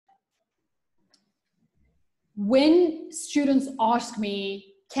when students ask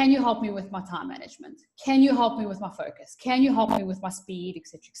me, can you help me with my time management? Can you help me with my focus? Can you help me with my speed,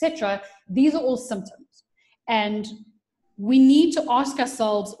 etc., etc.? These are all symptoms. And we need to ask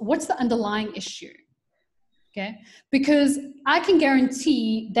ourselves, what's the underlying issue? Okay? Because I can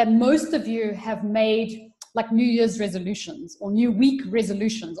guarantee that most of you have made like New Year's resolutions or new week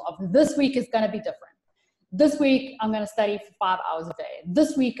resolutions of this week is going to be different. This week, I'm going to study for 5 hours a day.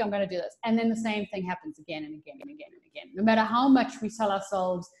 This week, I'm going to do this. And then the same thing happens again and again and again and again. No matter how much we tell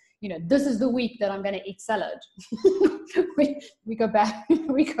ourselves, you know, this is the week that I'm going to eat salad. we go back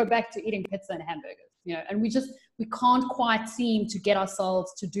to eating pizza and hamburgers, you know, and we can't quite seem to get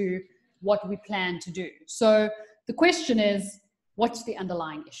ourselves to do what we plan to do. So the question is, what's the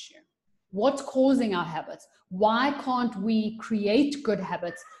underlying issue? What's causing our habits? Why can't we create good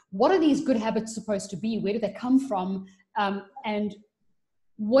habits? What are these good habits supposed to be? Where do they come from? And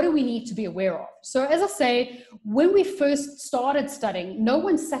what do we need to be aware of? So as I say, when we first started studying, no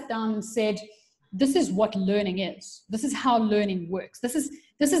one sat down and said, this is what learning is. This is how learning works. This is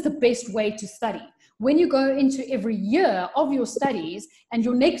the best way to study. When you go into every year of your studies and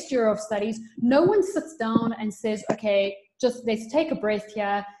your next year of studies, no one sits down and says, okay, just let's take a breath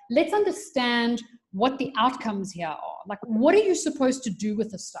here. Let's understand what the outcomes here are. Like, what are you supposed to do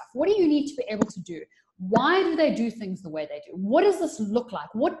with this stuff? What do you need to be able to do? Why do they do things the way they do? What does this look like?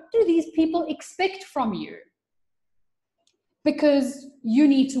 What do these people expect from you? Because you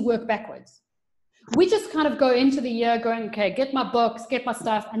need to work backwards. We just kind of go into the year going, okay, get my books, get my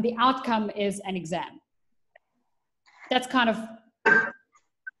stuff, and the outcome is an exam. That's kind of,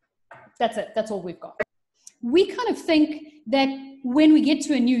 that's it. That's all we've got. We kind of think that when we get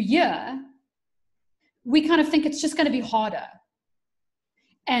to a new year, we kind of think it's just going to be harder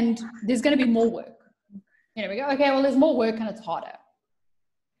and there's going to be more work. You know, we go, okay, well, there's more work and it's harder.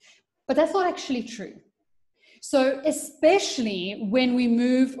 But that's not actually true. So especially when we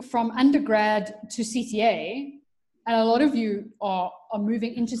move from undergrad to CTA, and a lot of you are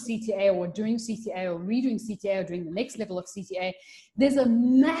moving into CTA or doing CTA or redoing CTA or doing the next level of CTA, there's a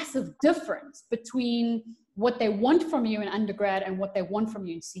massive difference between what they want from you in undergrad and what they want from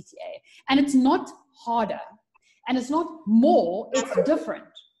you in CTA. And it's not harder and it's not more, it's different.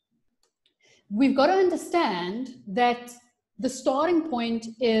 We've got to understand that the starting point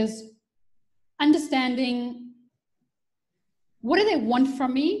is understanding, what do they want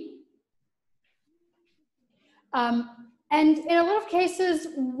from me? And in a lot of cases,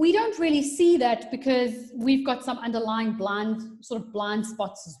 we don't really see that because we've got some underlying blind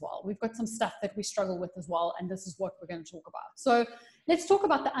spots as well. We've got some stuff that we struggle with as well, and this is what we're going to talk about. So let's talk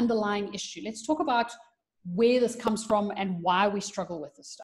about the underlying issue. Let's talk about where this comes from and why we struggle with this stuff.